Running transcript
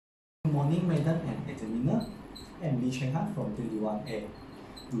Good morning, madam and examiner. I'm Cheng Han from 21A.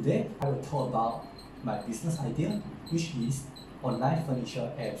 Today, I will talk about my business idea, which is online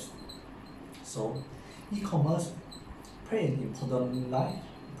furniture apps. So, e-commerce play an important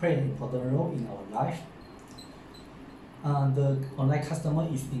role in our life. The online customer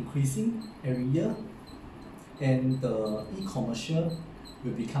is increasing every year, and the e-commercial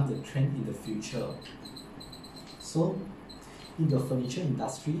will become the trend in the future. So, in the furniture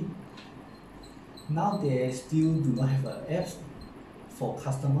industry, now they still do not have an app for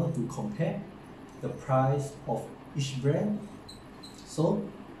customer to compare the price of each brand. So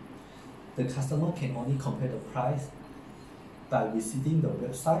the customer can only compare the price by visiting the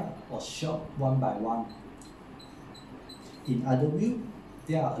website or shop one by one. In other view,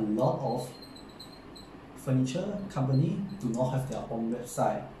 there are a lot of furniture company do not have their own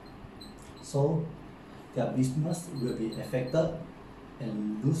website. So their business will be affected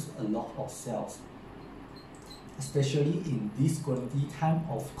and lose a lot of sales, especially in this quarantine time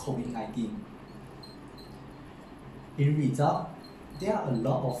of COVID-19. In result, there are a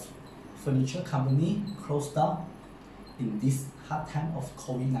lot of furniture company closed down in this hard time of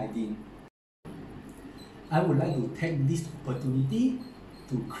COVID-19. I would like to take this opportunity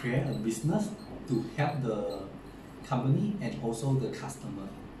to create a business to help the company and also the customer.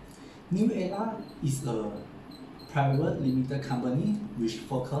 New Era is a private limited company which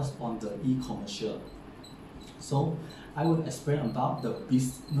focus on the e-commercial. So I will explain about the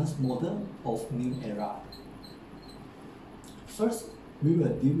business model of New Era. First, we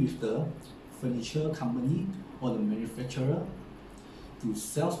will deal with the furniture company or the manufacturer to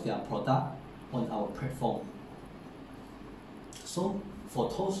sell their product on our platform. So for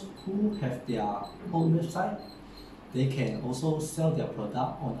those who have their own website, they can also sell their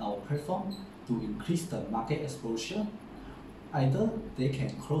product on our platform to increase the market exposure. Either they can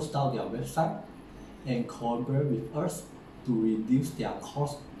close down their website and collaborate with us to reduce their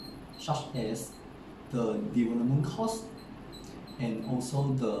costs, such as the development cost and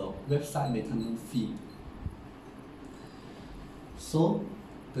also the website maintenance fee. So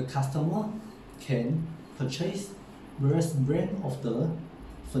the customer can purchase various brands of the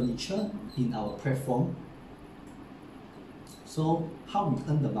furniture in our platform. So how we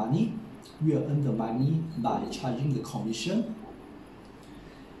earn the money? We will earn the money by charging the commission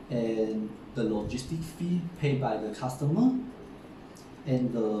and the logistic fee paid by the customer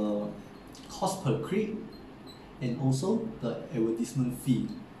and the cost per click and also the advertisement fee.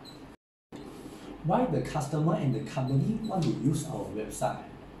 Why the customer and the company want to use our website?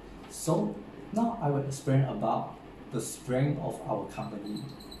 So now I will explain about the strength of our company.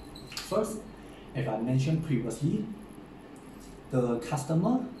 First, as I mentioned previously, the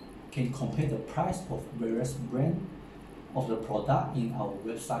customer can compare the price of various brands of the product in our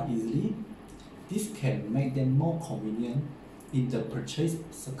website easily. This can make them more convenient in the purchase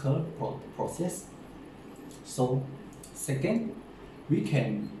cycle process. So, second, we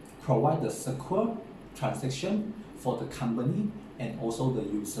can provide the secure transaction for the company and also the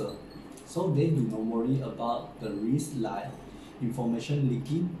user, so they do not worry about the risk like information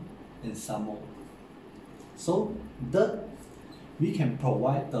leaking and some more. So, third, we can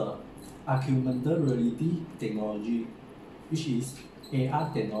provide the augmented reality technology, which is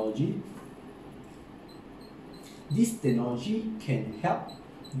AR technology. This technology can help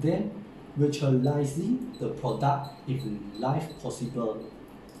them virtualizing the product if life possible,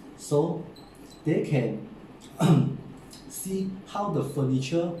 so they can see how the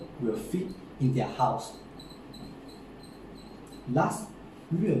furniture will fit in their house. Last,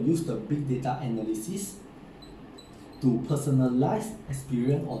 we will use the big data analysis to personalize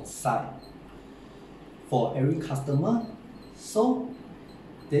experience on site for every customer, so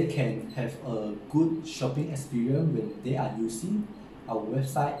they can have a good shopping experience when they are using our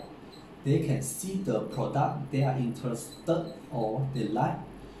website. They can see the product they are interested or they like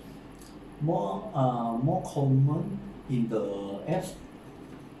more common in the apps.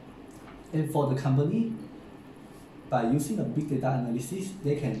 And for the company, by using a big data analysis,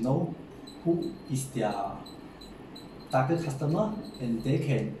 they can know who is their target customer and they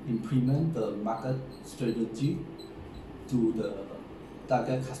can implement the market strategy to the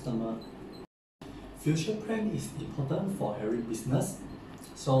target customer. Future plan is important for every business.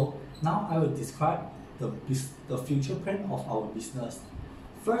 So now I will describe the future plan of our business.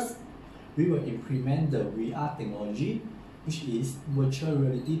 First, we will implement the VR technology, which is virtual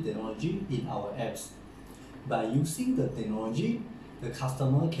reality technology, in our apps. By using the technology, the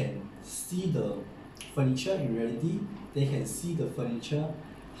customer can see the furniture in reality. They can see the furniture,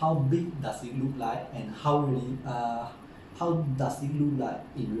 how big does it look like, and how how does it look like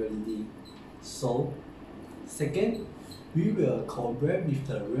in reality. So, second, we will collaborate with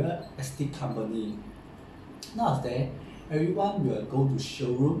the real estate company. Nowadays, everyone will go to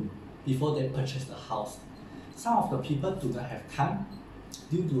showroom before they purchase the house. Some of the people do not have time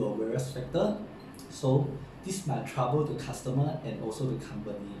due to a various factor, so this might trouble the customer and also the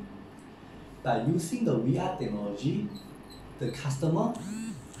company. By using the VR technology, the customer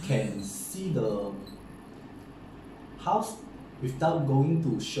can see the house without going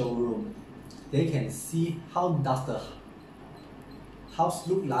to showroom. They can see how does the house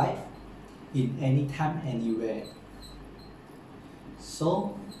look like in any time, anywhere.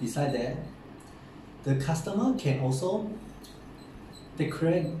 So besides that, the customer can also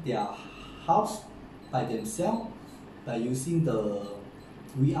decorate their house by themselves by using the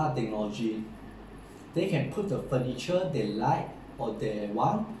VR technology. They can put the furniture they like or they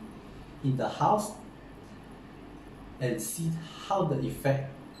want in the house and see how the effect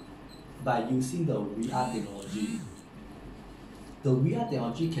by using the VR technology. The VR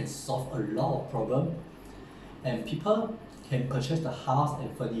technology can solve a lot of problems, and people can purchase the house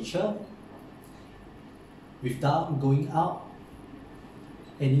and furniture without going out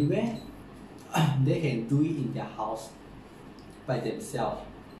anywhere. They can do it in their house by themselves.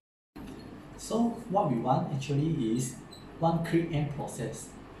 So what we want actually is one click end process.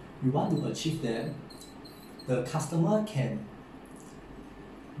 We want to achieve that the customer can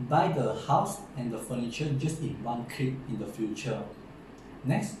buy the house and the furniture just in one click in the future.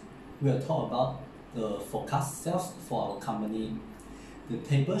 Next, we'll talk about the forecast sales for our company. The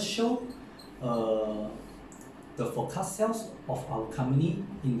table show the forecast sales of our company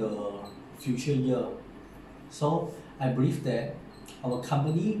in the future year. So I believe that our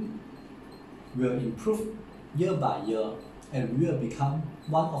company will improve year by year and we will become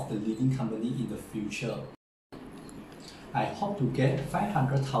one of the leading company in the future. I hope to get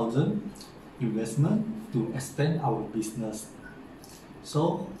 500,000 investment to expand our business.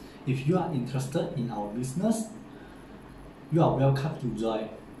 So if you are interested in our business, you are welcome to join,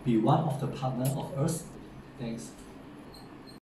 be one of the partner of us. Thanks.